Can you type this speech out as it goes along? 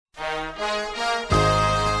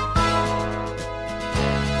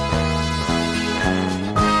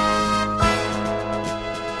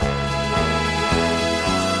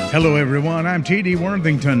Hello, everyone. I'm T.D.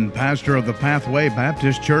 Worthington, pastor of the Pathway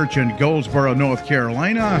Baptist Church in Goldsboro, North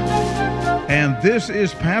Carolina. And this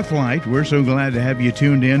is Pathlight. We're so glad to have you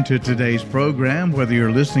tuned in to today's program, whether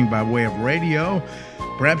you're listening by way of radio,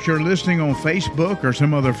 perhaps you're listening on Facebook or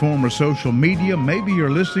some other form of social media. Maybe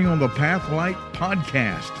you're listening on the Pathlight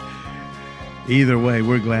podcast. Either way,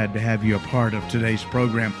 we're glad to have you a part of today's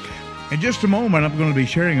program. In just a moment, I'm going to be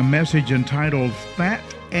sharing a message entitled Fat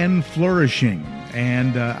and Flourishing.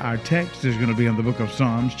 And our text is going to be in the book of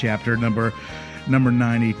Psalms, chapter number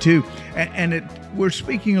 92. And we're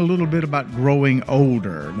speaking a little bit about growing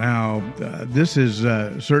older. Now, this is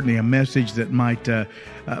certainly a message that might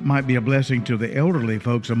be a blessing to the elderly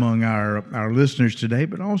folks among our listeners today,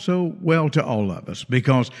 but also, well, to all of us.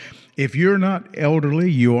 Because if you're not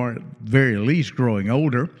elderly, you are at very least growing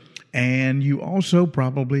older. And you also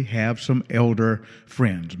probably have some elder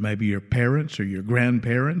friends, maybe your parents or your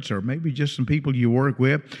grandparents, or maybe just some people you work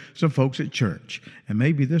with, some folks at church. And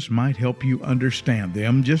maybe this might help you understand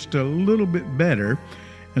them just a little bit better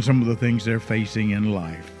and some of the things they're facing in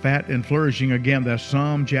life. Fat and flourishing, again, that's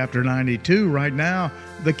Psalm chapter 92. Right now,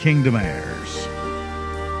 the Kingdom Heirs.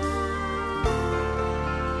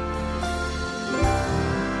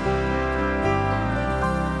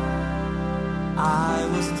 I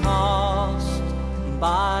was tossed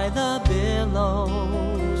by the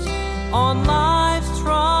billows on life's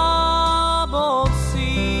troubled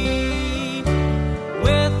sea.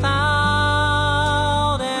 Without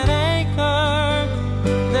an anchor,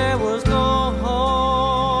 there was no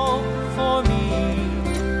hope for me.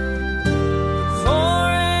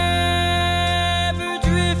 Forever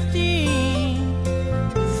drifting,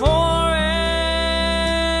 forever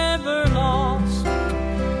lost,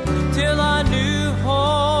 till I knew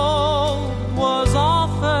hope was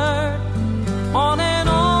offered on an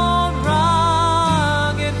old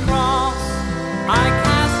rugged cross. I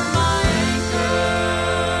cast my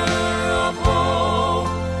anchor of hope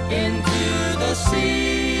into the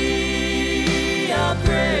sea of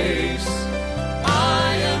grace.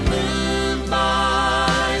 I am moved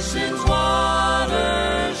by sin's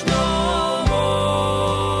waters no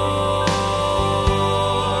more,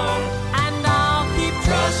 and I'll keep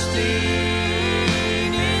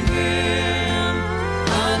trusting in Him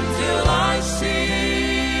until I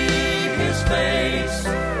see His face,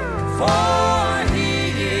 for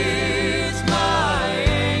He is my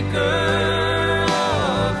anchor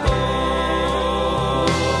of hope.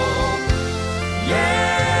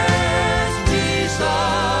 Yes,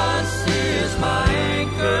 Jesus is my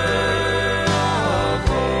anchor of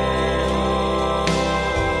hope.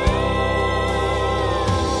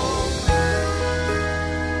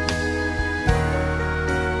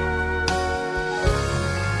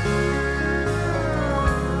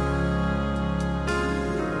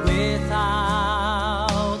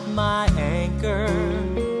 Without my anchor,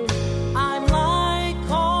 I'm like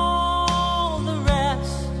all the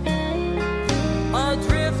rest,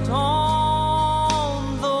 adrift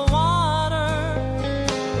on the water,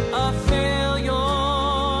 a failure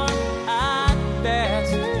at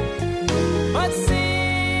best. But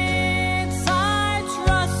since I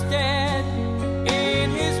trusted in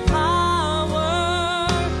His power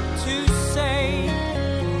to save,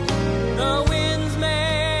 the winds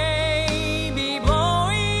may be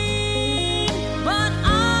blowing, but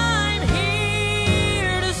I'm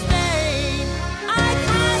here to stay. I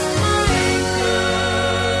cast my anchor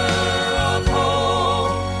of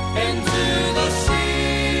hope into the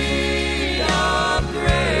sea of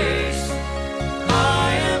grace.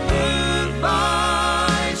 I am moved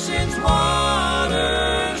by sin's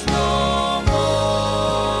waters no more.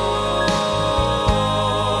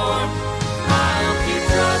 I'll keep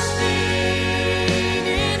trusting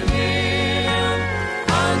in Him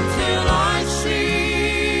until I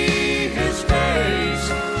see His face,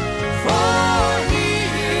 for He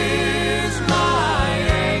is my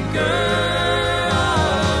anchor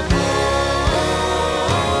of hope.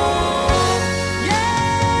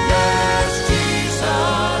 Yes,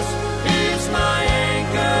 Jesus is my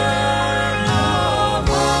anchor of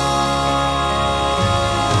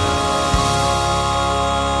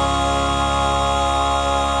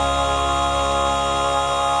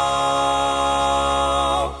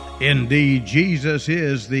hope. Indeed, Jesus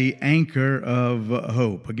is the anchor of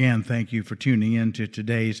hope. Again, thank you for tuning in to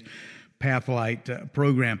today's Pathlight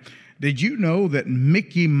program. Did you know that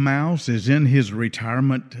Mickey Mouse is in his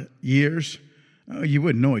retirement years? You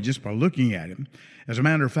wouldn't know it just by looking at him. As a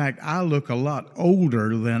matter of fact, I look a lot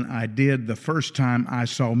older than I did the first time I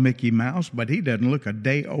saw Mickey Mouse, but he doesn't look a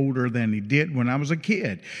day older than he did when I was a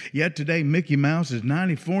kid. Yet today, Mickey Mouse is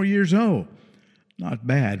 94 years old. Not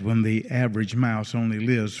bad when the average mouse only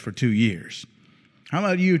lives for 2 years. How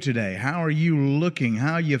about you today? How are you looking?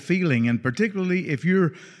 How are you feeling? And particularly if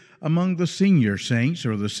you're among the senior saints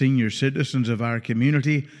or the senior citizens of our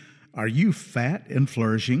community, are you fat and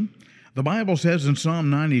flourishing? The Bible says in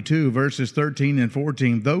Psalm 92, verses 13 and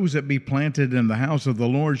 14, "Those that be planted in the house of the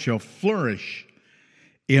Lord shall flourish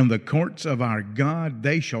in the courts of our God.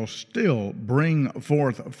 They shall still bring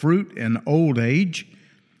forth fruit in old age.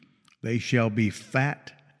 They shall be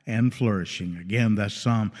fat and flourishing." Again, that's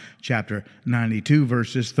Psalm chapter 92,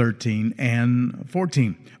 verses 13 and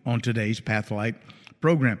 14 on today's Pathlight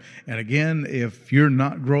program. And again, if you're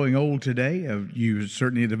not growing old today, you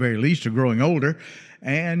certainly at the very least are growing older,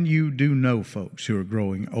 and you do know folks who are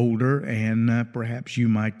growing older, and perhaps you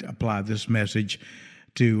might apply this message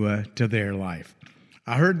to their life.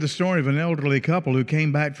 I heard the story of an elderly couple who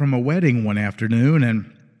came back from a wedding one afternoon, and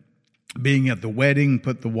being at the wedding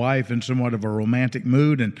put the wife in somewhat of a romantic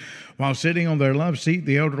mood. And while sitting on their love seat,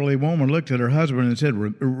 the elderly woman looked at her husband and said,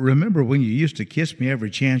 "Remember when you used to kiss me every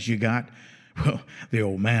chance you got?" Well, the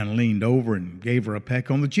old man leaned over and gave her a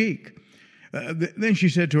peck on the cheek. Then she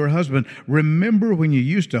said to her husband, "Remember when you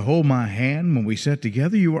used to hold my hand when we sat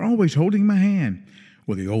together? You were always holding my hand."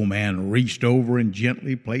 Well, the old man reached over and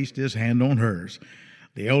gently placed his hand on hers.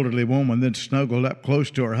 The elderly woman then snuggled up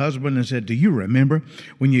close to her husband and said, "Do you remember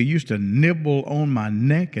when you used to nibble on my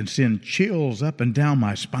neck and send chills up and down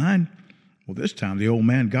my spine?" Well, this time the old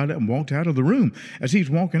man got up and walked out of the room. As he's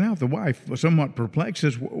walking out, the wife, somewhat perplexed,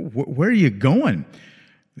 says, "Where are you going?"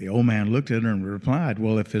 The old man looked at her and replied,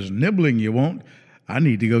 "Well, if it's nibbling you want, I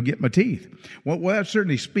need to go get my teeth." Well, that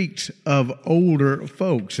certainly speaks of older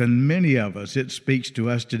folks, and many of us, it speaks to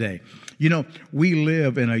us today. You know, we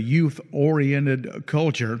live in a youth-oriented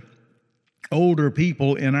culture. Older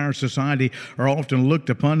people in our society are often looked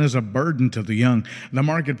upon as a burden to the young. The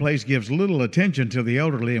marketplace gives little attention to the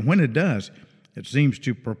elderly, and when it does, it seems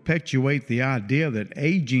to perpetuate the idea that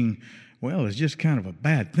aging, well, is just kind of a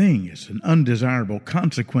bad thing. It's an undesirable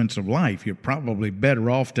consequence of life. You're probably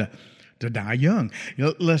better off to die young. You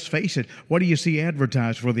know, let's face it, what do you see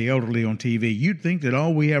advertised for the elderly on TV? You'd think that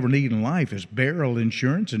all we ever need in life is burial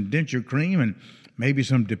insurance and denture cream and maybe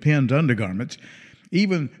some Depend undergarments.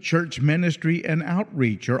 Even church ministry and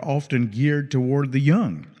outreach are often geared toward the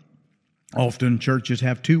young. Often churches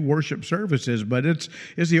have 2 worship services, but it's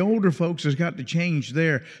the older folks that's got to change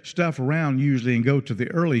their stuff around usually and go to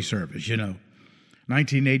the early service, you know.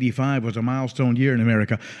 1985 was a milestone year in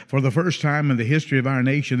America. For the first time in the history of our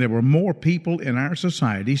nation, there were more people in our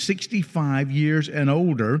society 65 years and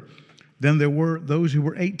older than there were those who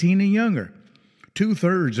were 18 and younger.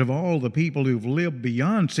 2/3 of all the people who've lived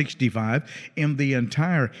beyond 65 in the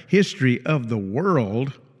entire history of the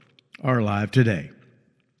world are alive today.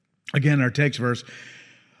 Again, our text verse,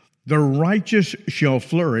 "The righteous shall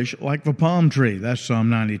flourish like the palm tree." That's Psalm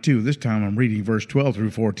 92. This time I'm reading verse 12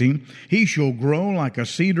 through 14. "He shall grow like a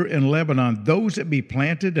cedar in Lebanon. Those that be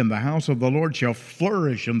planted in the house of the Lord shall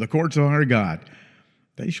flourish in the courts of our God.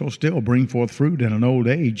 They shall still bring forth fruit in an old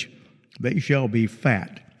age. They shall be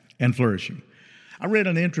fat and flourishing." I read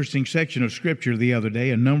an interesting section of Scripture the other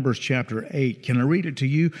day in Numbers chapter 8. Can I read it to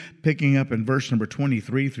you? Picking up in verse number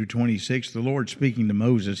 23 through 26, the Lord speaking to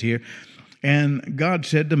Moses here. "And God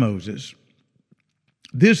said to Moses,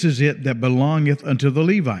 This is it that belongeth unto the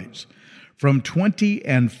Levites. From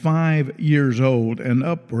 25 years old and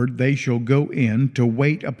upward they shall go in to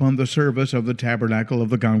wait upon the service of the tabernacle of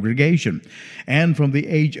the congregation. And from the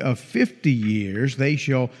age of 50 years they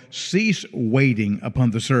shall cease waiting upon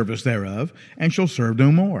the service thereof, and shall serve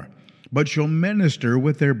no more, but shall minister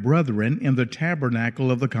with their brethren in the tabernacle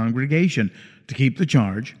of the congregation, to keep the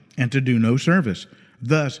charge, and to do no service.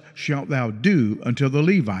 Thus shalt thou do unto the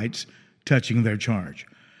Levites touching their charge."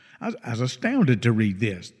 I was astounded to read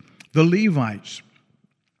this. The Levites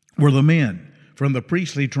were the men from the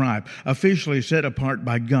priestly tribe, officially set apart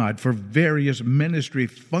by God for various ministry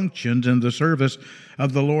functions in the service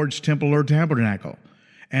of the Lord's temple or tabernacle.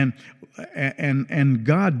 And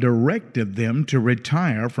God directed them to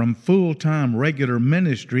retire from full-time regular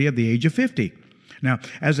ministry at the age of 50. Now,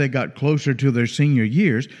 as they got closer to their senior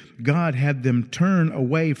years, God had them turn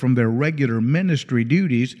away from their regular ministry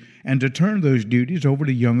duties and to turn those duties over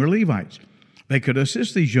to younger Levites. They could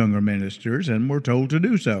assist these younger ministers and were told to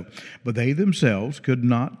do so, but they themselves could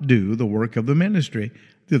not do the work of the ministry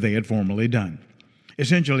that they had formerly done.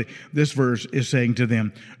 Essentially, this verse is saying to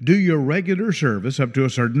them, do your regular service up to a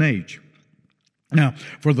certain age. Now,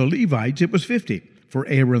 for the Levites, it was 50. For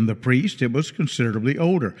Aaron the priest, it was considerably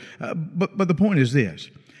older. But the point is this.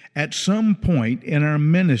 At some point in our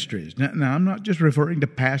ministries, now I'm not just referring to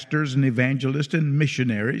pastors and evangelists and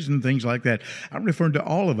missionaries and things like that. I'm referring to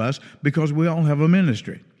all of us because we all have a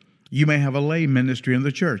ministry. You may have a lay ministry in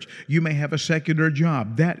the church. You may have a secular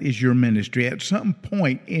job. That is your ministry. At some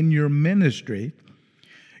point in your ministry,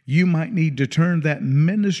 you might need to turn that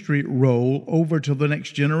ministry role over to the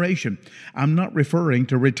next generation. I'm not referring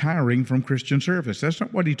to retiring from Christian service. That's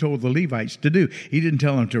not what he told the Levites to do. He didn't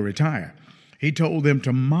tell them to retire. He told them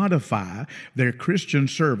to modify their Christian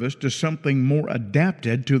service to something more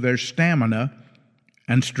adapted to their stamina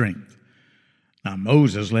and strength. Now,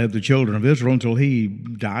 Moses led the children of Israel until he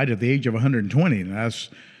died at the age of 120. Now, that's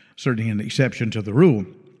certainly an exception to the rule.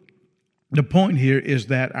 The point here is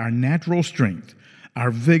that our natural strength,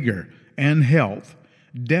 our vigor, and health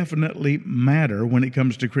definitely matter when it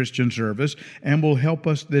comes to Christian service and will help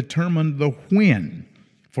us determine the when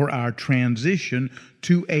for our transition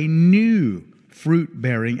to a new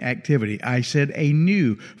fruit-bearing activity. I said a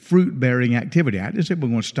new fruit-bearing activity. I didn't say we're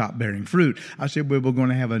going to stop bearing fruit. I said we were going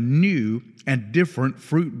to have a new and different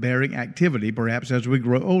fruit-bearing activity, perhaps as we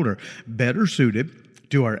grow older, better suited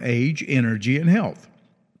to our age, energy, and health.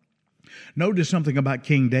 Notice something about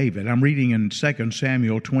King David. I'm reading in 2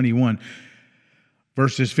 Samuel 21,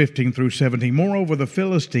 verses 15 through 17. Moreover, the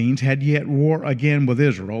Philistines had yet war again with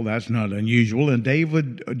Israel. That's not unusual. And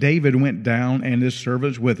David went down and his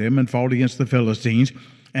servants with him and fought against the Philistines.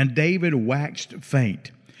 And David waxed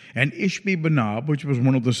faint. And Ishbi-Benob, which was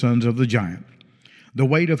one of the sons of the giant, the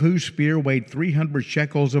weight of whose spear weighed 300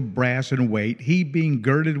 shekels of brass in weight, he being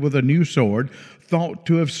girded with a new sword, thought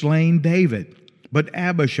to have slain David. But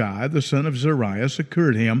Abishai, the son of Zeruiah,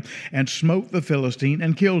 succored him, and smote the Philistine,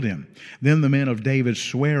 and killed him. Then the men of David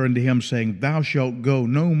sware unto him, saying, Thou shalt go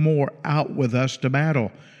no more out with us to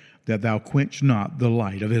battle, that thou quench not the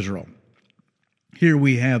light of Israel. Here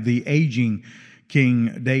we have the aging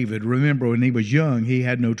King David. Remember, when he was young, he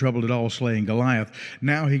had no trouble at all slaying Goliath.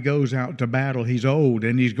 Now he goes out to battle. He's old,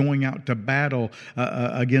 and he's going out to battle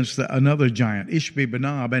against another giant,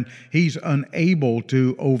 Ishbi-Benob, and he's unable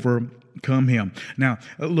to overcome him. Now,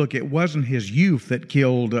 look, it wasn't his youth that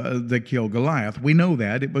killed Goliath. We know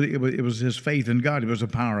that. It was his faith in God. It was the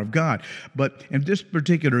power of God. But in this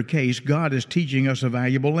particular case, God is teaching us a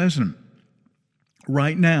valuable lesson.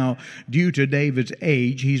 Right now, due to David's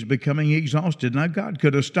age, he's becoming exhausted. Now, God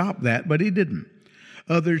could have stopped that, but he didn't.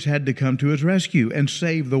 Others had to come to his rescue and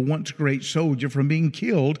save the once great soldier from being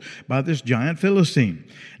killed by this giant Philistine.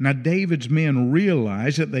 Now, David's men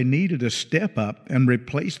realized that they needed to step up and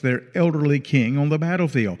replace their elderly king on the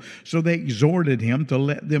battlefield. So they exhorted him to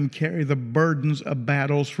let them carry the burdens of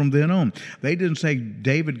battles from then on. They didn't say,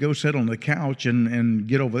 David, go sit on the couch and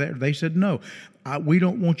get over there. They said, no, we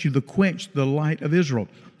don't want you to quench the light of Israel.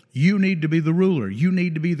 You need to be the ruler. You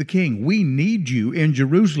need to be the king. We need you in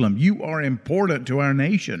Jerusalem. You are important to our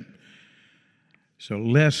nation. So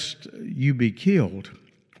lest you be killed,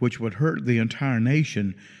 which would hurt the entire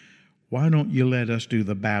nation, why don't you let us do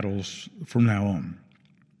the battles from now on?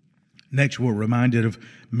 Next, we're reminded of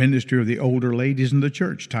ministry of the older ladies in the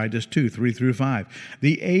church, Titus 2, 3 through 5.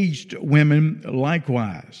 The aged women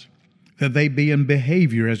likewise, that they be in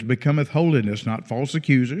behavior as becometh holiness, not false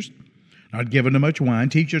accusers, not given to much wine,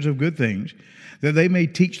 teachers of good things, that they may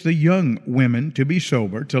teach the young women to be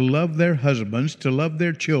sober, to love their husbands, to love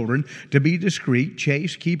their children, to be discreet,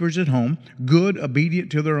 chaste, keepers at home, good, obedient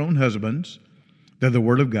to their own husbands, that the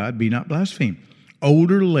word of God be not blasphemed.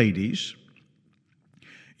 Older ladies,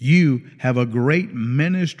 you have a great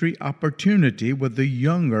ministry opportunity with the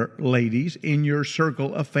younger ladies in your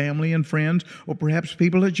circle of family and friends, or perhaps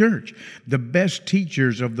people at church. The best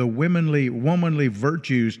teachers of the womanly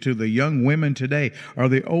virtues to the young women today are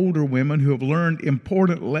the older women who have learned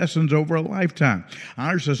important lessons over a lifetime.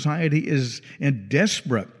 Our society is in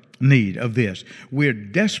desperate need of this. We're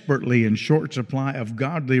desperately in short supply of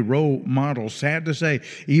godly role models. Sad to say,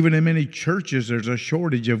 even in many churches, there's a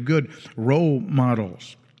shortage of good role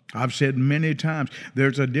models. I've said many times,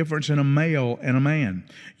 there's a difference in a male and a man.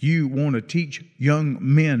 You want to teach young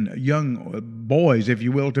men, young boys, if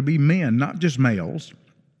you will, to be men, not just males.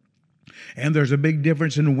 And there's a big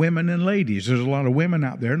difference in women and ladies. There's a lot of women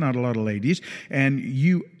out there, not a lot of ladies. And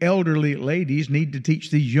you elderly ladies need to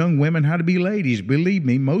teach these young women how to be ladies. Believe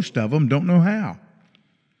me, most of them don't know how.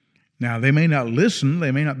 Now, they may not listen,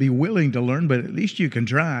 they may not be willing to learn, but at least you can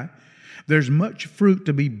try. There's much fruit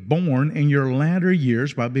to be born in your latter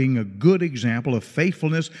years by being a good example of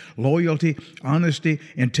faithfulness, loyalty, honesty,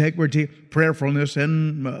 integrity, prayerfulness,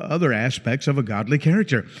 and other aspects of a godly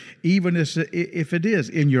character. Even if it is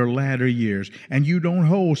in your latter years and you don't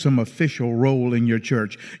hold some official role in your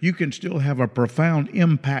church, you can still have a profound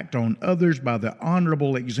impact on others by the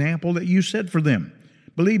honorable example that you set for them.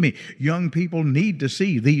 Believe me, young people need to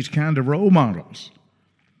see these kind of role models.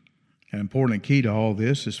 An important key to all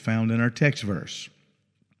this is found in our text verse.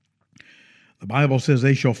 The Bible says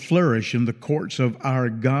they shall flourish in the courts of our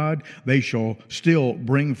God. They shall still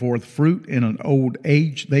bring forth fruit in an old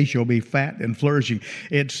age. They shall be fat and flourishing.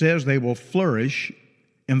 It says they will flourish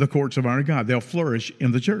in the courts of our God. They'll flourish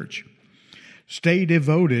in the church. Stay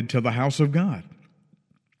devoted to the house of God.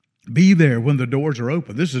 Be there when the doors are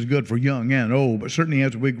open. This is good for young and old, but certainly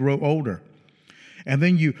as we grow older. And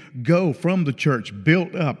then you go from the church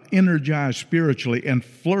built up, energized spiritually, and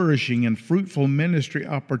flourishing in fruitful ministry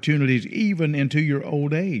opportunities even into your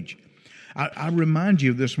old age. I remind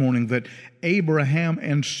you this morning that Abraham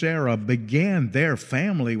and Sarah began their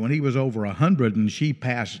family when he was over 100 and she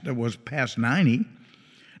was past 90.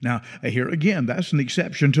 Now, here again, that's an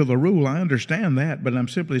exception to the rule. I understand that, but I'm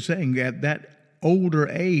simply saying at that older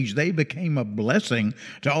age, they became a blessing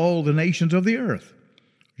to all the nations of the earth.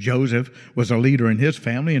 Joseph was a leader in his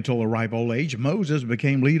family until a ripe old age. Moses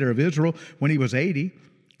became leader of Israel when he was 80,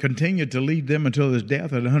 continued to lead them until his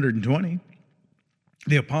death at 120.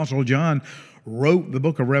 The Apostle John wrote the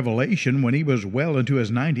book of Revelation when he was well into his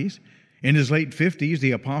 90s. In his late 50s,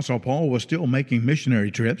 the Apostle Paul was still making missionary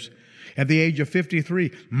trips. At the age of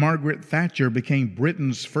 53, Margaret Thatcher became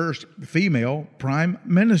Britain's first female prime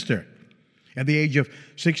minister. At the age of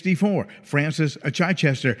 64, Francis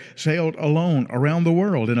Chichester sailed alone around the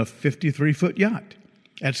world in a 53-foot yacht.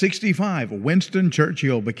 At 65, Winston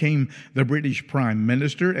Churchill became the British Prime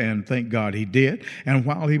Minister, and thank God he did. And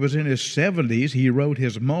while he was in his 70s, he wrote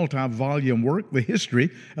his multi-volume work, The History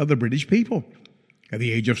of the British People. At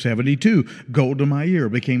the age of 72, Golda Meir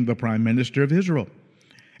became the Prime Minister of Israel.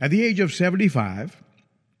 At the age of 75,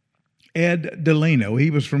 Ed Delano,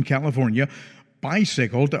 he was from California,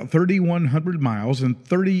 bicycled 3,100 miles in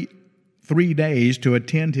 33 days to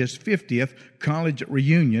attend his 50th college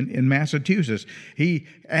reunion in Massachusetts. He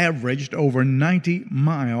averaged over 90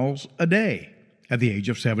 miles a day at the age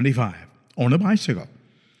of 75 on a bicycle.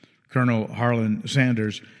 Colonel Harlan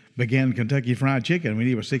Sanders began Kentucky Fried Chicken when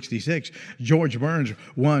he was 66. George Burns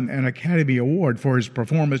won an Academy Award for his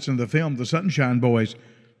performance in the film The Sunshine Boys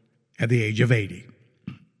at the age of 80.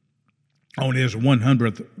 On his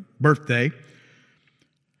 100th birthday,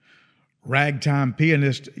 ragtime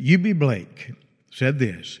pianist Eubie Blake said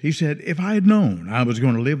this. He said, "If I had known I was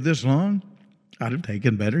going to live this long, I'd have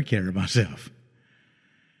taken better care of myself."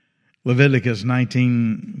 Leviticus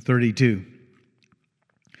 19:32.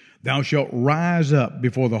 Thou shalt rise up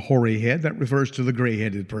before the hoary head, that refers to the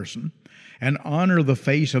gray-headed person, and honor the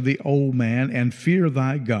face of the old man and fear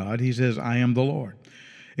thy God. He says, I am the Lord.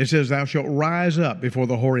 It says, thou shalt rise up before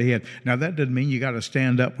the hoary head. Now, that doesn't mean you got to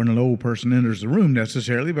stand up when an old person enters the room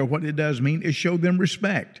necessarily, but what it does mean is show them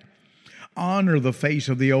respect. Honor the face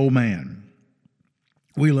of the old man.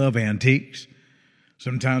 We love antiques.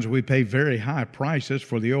 Sometimes we pay very high prices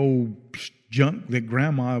for the old junk that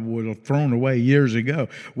Grandma would have thrown away years ago.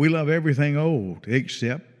 We love everything old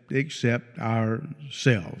except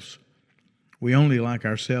ourselves. We only like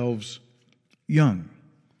ourselves young.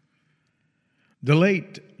 The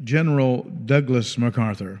late General Douglas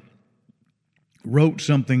MacArthur wrote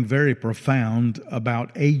something very profound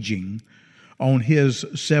about aging on his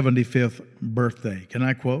 75th birthday. Can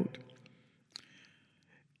I quote?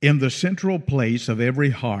 In the central place of every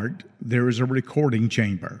heart, there is a recording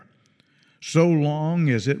chamber. So long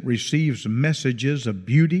as it receives messages of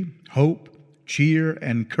beauty, hope, cheer,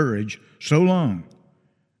 and courage, so long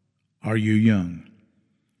are you young.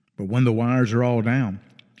 But when the wires are all down,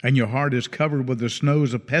 and your heart is covered with the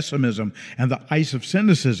snows of pessimism and the ice of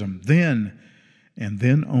cynicism, then and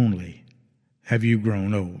then only have you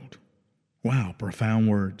grown old. Wow, profound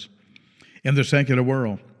words. In the secular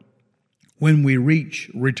world, when we reach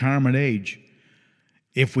retirement age,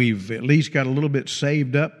 if we've at least got a little bit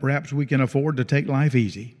saved up, perhaps we can afford to take life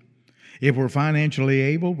easy. If we're financially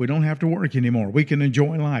able, we don't have to work anymore. We can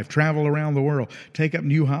enjoy life, travel around the world, take up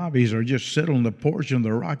new hobbies, or just sit on the porch in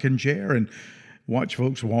the rocking chair and watch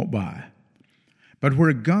folks walk by. But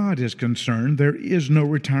where God is concerned, there is no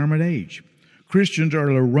retirement age. Christians are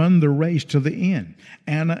to run the race to the end.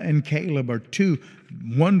 Anna and Caleb are two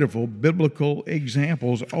wonderful biblical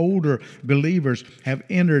examples. Older believers have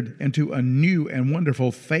entered into a new and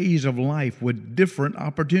wonderful phase of life with different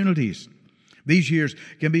opportunities. These years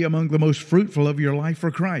can be among the most fruitful of your life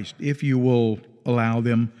for Christ if you will allow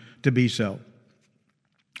them to be so.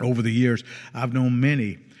 Over the years, I've known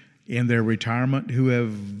many in their retirement who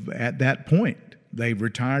have, at that point, they've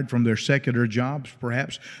retired from their secular jobs.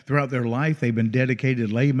 Perhaps throughout their life, they've been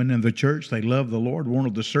dedicated laymen in the church. They love the Lord,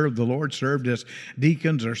 wanted to serve the Lord, served as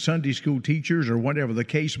deacons or Sunday school teachers or whatever the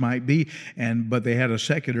case might be. But they had a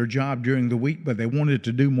secular job during the week, but they wanted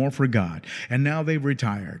to do more for God. And now they've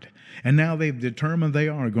retired. And now they've determined they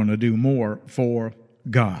are going to do more for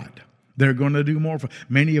God. They're going to do more.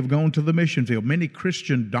 Many have gone to the mission field. Many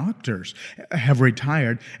Christian doctors have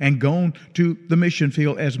retired and gone to the mission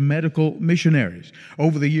field as medical missionaries.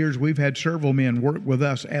 Over the years, we've had several men work with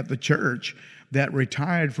us at the church that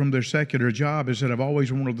retired from their secular job and said, I've always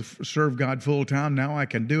wanted to serve God full time. Now I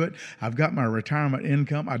can do it. I've got my retirement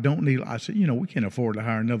income. I said, we can't afford to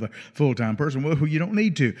hire another full-time person. Well, you don't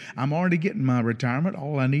need to. I'm already getting my retirement.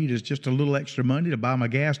 All I need is just a little extra money to buy my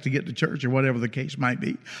gas to get to church or whatever the case might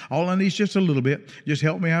be. All I need is just a little bit. Just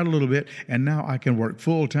help me out a little bit. And now I can work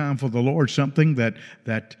full-time for the Lord, something that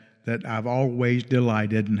I've always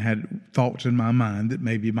delighted and had thoughts in my mind that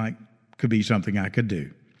maybe could be something I could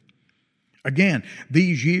do. Again,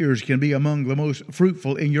 these years can be among the most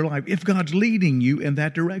fruitful in your life if God's leading you in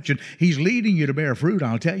that direction. He's leading you to bear fruit,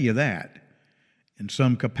 I'll tell you that, in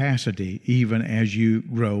some capacity, even as you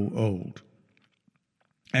grow old.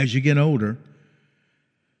 As you get older,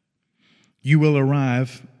 you will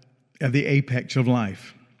arrive at the apex of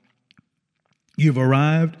life. You've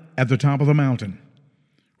arrived at the top of the mountain,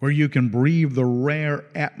 where you can breathe the rare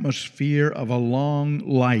atmosphere of a long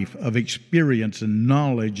life of experience and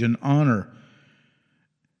knowledge and honor.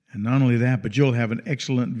 And not only that, but you'll have an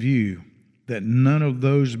excellent view that none of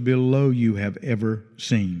those below you have ever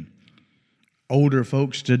seen. Older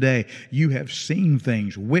folks today, you have seen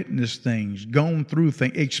things, witnessed things, gone through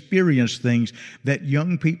things, experienced things that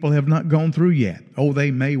young people have not gone through yet. Oh,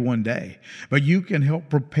 they may one day. But you can help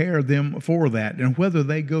prepare them for that. And whether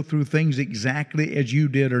they go through things exactly as you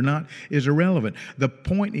did or not is irrelevant. The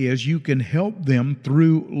point is you can help them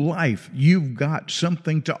through life. You've got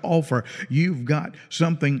something to offer. You've got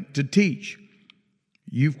something to teach.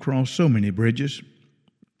 You've crossed so many bridges.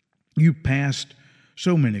 You've passed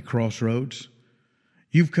so many crossroads.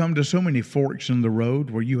 You've come to so many forks in the road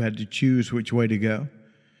where you had to choose which way to go.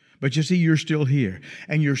 But you see, you're still here.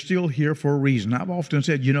 And you're still here for a reason. I've often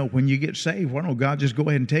said, when you get saved, why don't God just go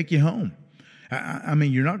ahead and take you home? I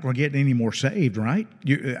mean, you're not going to get any more saved, right?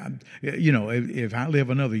 If I live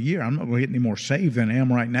another year, I'm not going to get any more saved than I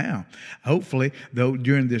am right now. Hopefully, though,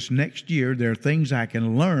 during this next year, there are things I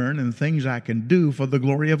can learn and things I can do for the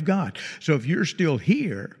glory of God. So if you're still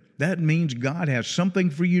here, that means God has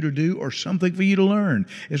something for you to do or something for you to learn.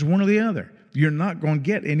 It's one or the other. You're not going to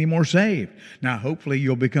get any more saved. Now, hopefully,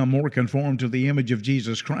 you'll become more conformed to the image of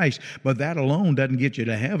Jesus Christ, but that alone doesn't get you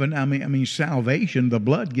to heaven. I mean, salvation, the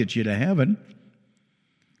blood gets you to heaven.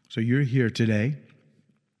 So you're here today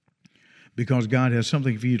because God has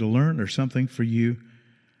something for you to learn or something for you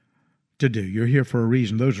to do. You're here for a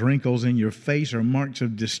reason. Those wrinkles in your face are marks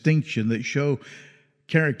of distinction that show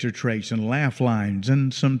character traits and laugh lines,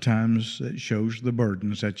 and sometimes it shows the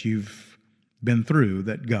burdens that you've been through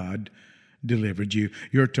that God delivered you.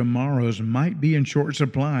 Your tomorrows might be in short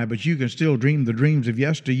supply, but you can still dream the dreams of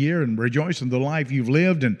yesteryear and rejoice in the life you've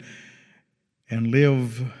lived and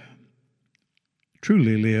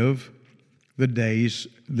truly live the days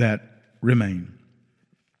that remain.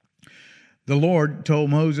 The Lord told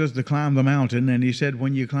Moses to climb the mountain, and he said,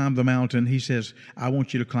 when you climb the mountain, he says, I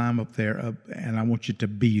want you to climb up there, and I want you to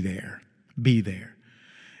be there. Be there.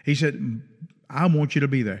 He said, I want you to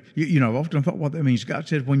be there. I've often thought what that means. God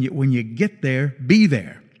said, when you get there, be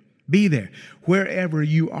there. Be there. Wherever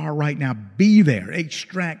you are right now, be there.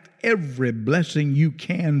 Extract every blessing you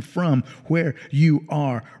can from where you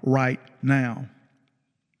are right now.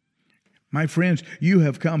 My friends, you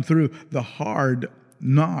have come through the hard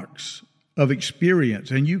knocks of experience,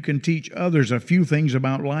 and you can teach others a few things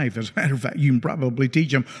about life. As a matter of fact, you can probably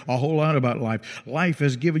teach them a whole lot about life. Life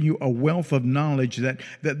has given you a wealth of knowledge that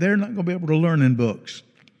they're not going to be able to learn in books.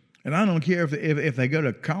 And I don't care if they go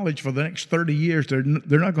to college for the next 30 years, they're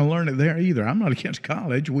not going to learn it there either. I'm not against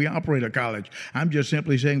college. We operate a college. I'm just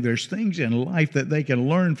simply saying there's things in life that they can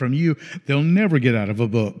learn from you they'll never get out of a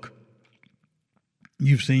book.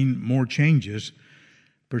 You've seen more changes,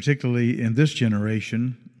 particularly in this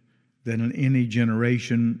generation, than in any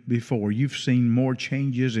generation before. You've seen more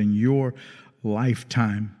changes in your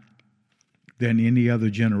lifetime than any other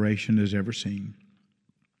generation has ever seen.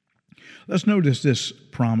 Let's notice this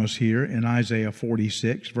promise here in Isaiah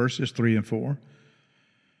 46, verses 3 and 4.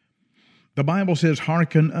 The Bible says,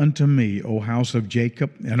 "Hearken unto me, O house of Jacob,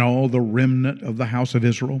 and all the remnant of the house of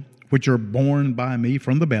Israel, which are born by me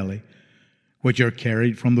from the belly, which are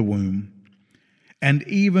carried from the womb. And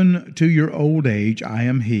even to your old age I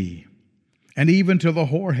am he. And even to the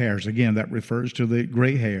hoar hairs," again, that refers to the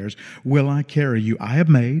gray hairs, "will I carry you. I have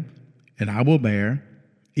made, and I will bear,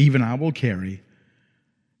 even I will carry."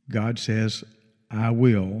 God says, "I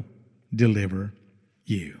will deliver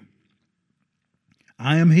you."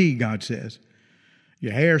 I am he, God says.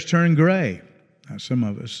 Your hairs turn gray. Now, some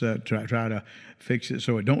of us try to fix it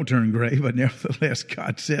so it don't turn gray, but nevertheless,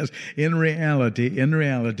 God says, in reality,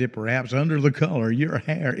 perhaps under the color, your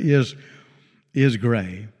hair is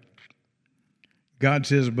gray. God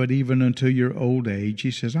says, "But even unto your old age," he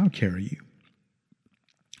says, "I'll carry you.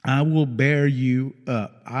 I will bear you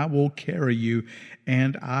up. I will carry you,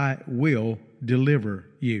 and I will deliver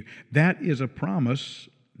you." That is a promise.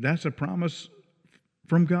 That's a promise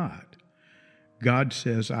from God. God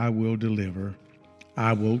says, "I will deliver.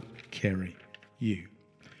 I will carry you."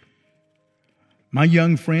 My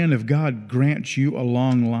young friend, if God grants you a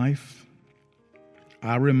long life,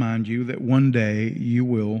 I remind you that one day you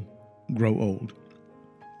will grow old.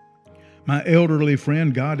 My elderly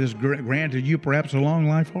friend, God has granted you perhaps a long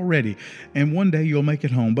life already, and one day you'll make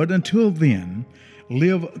it home. But until then,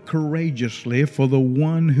 live courageously for the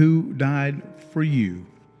one who died for you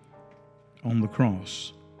on the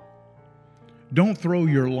cross. Don't throw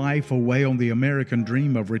your life away on the American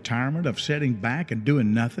dream of retirement, of sitting back and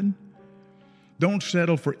doing nothing. Don't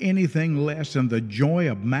settle for anything less than the joy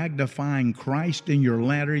of magnifying Christ in your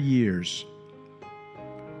latter years.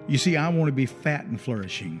 You see, I want to be fat and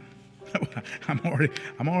flourishing.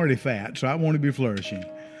 I'm already fat, so I want to be flourishing.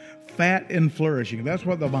 Fat and flourishing. That's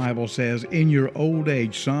what the Bible says. In your old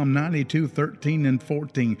age, Psalm 92:13 and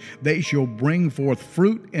 14, "They shall bring forth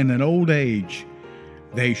fruit in an old age.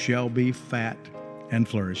 They shall be fat and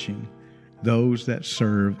flourishing, those that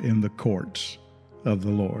serve in the courts of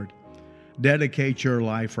the Lord." Dedicate your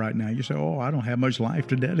life right now. You say, "Oh, I don't have much life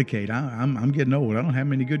to dedicate. I'm getting old. I don't have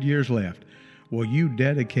many good years left." Well, you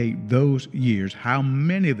dedicate those years, how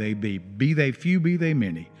many they be they few, be they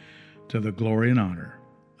many, to the glory and honor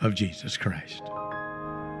of Jesus Christ.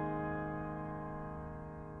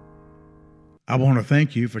 I want to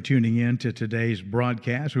thank you for tuning in to today's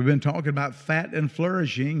broadcast. We've been talking about fat and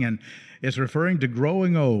flourishing, and it's referring to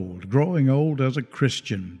growing old as a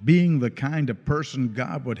Christian, being the kind of person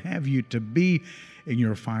God would have you to be in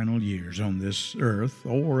your final years on this earth,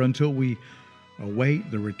 or until we await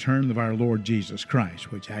the return of our Lord Jesus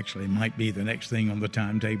Christ, which actually might be the next thing on the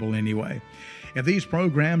timetable anyway. If these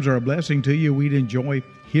programs are a blessing to you, we'd enjoy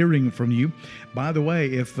hearing from you. By the way,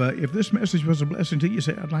 if this message was a blessing to you,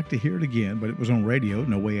 say, "I'd like to hear it again," but it was on radio.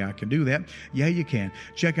 No way I can do that. Yeah, you can.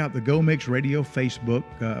 Check out the Go Mix Radio Facebook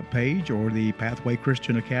page, or the Pathway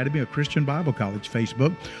Christian Academy, a Christian Bible College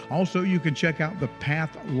Facebook. Also, you can check out the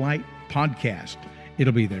Pathlight podcast.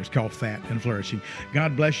 It'll be there. It's called Fat and Flourishing.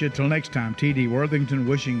 God bless you. Till next time, T.D. Worthington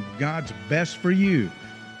wishing God's best for you,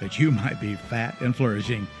 that you might be fat and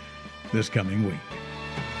flourishing this coming week.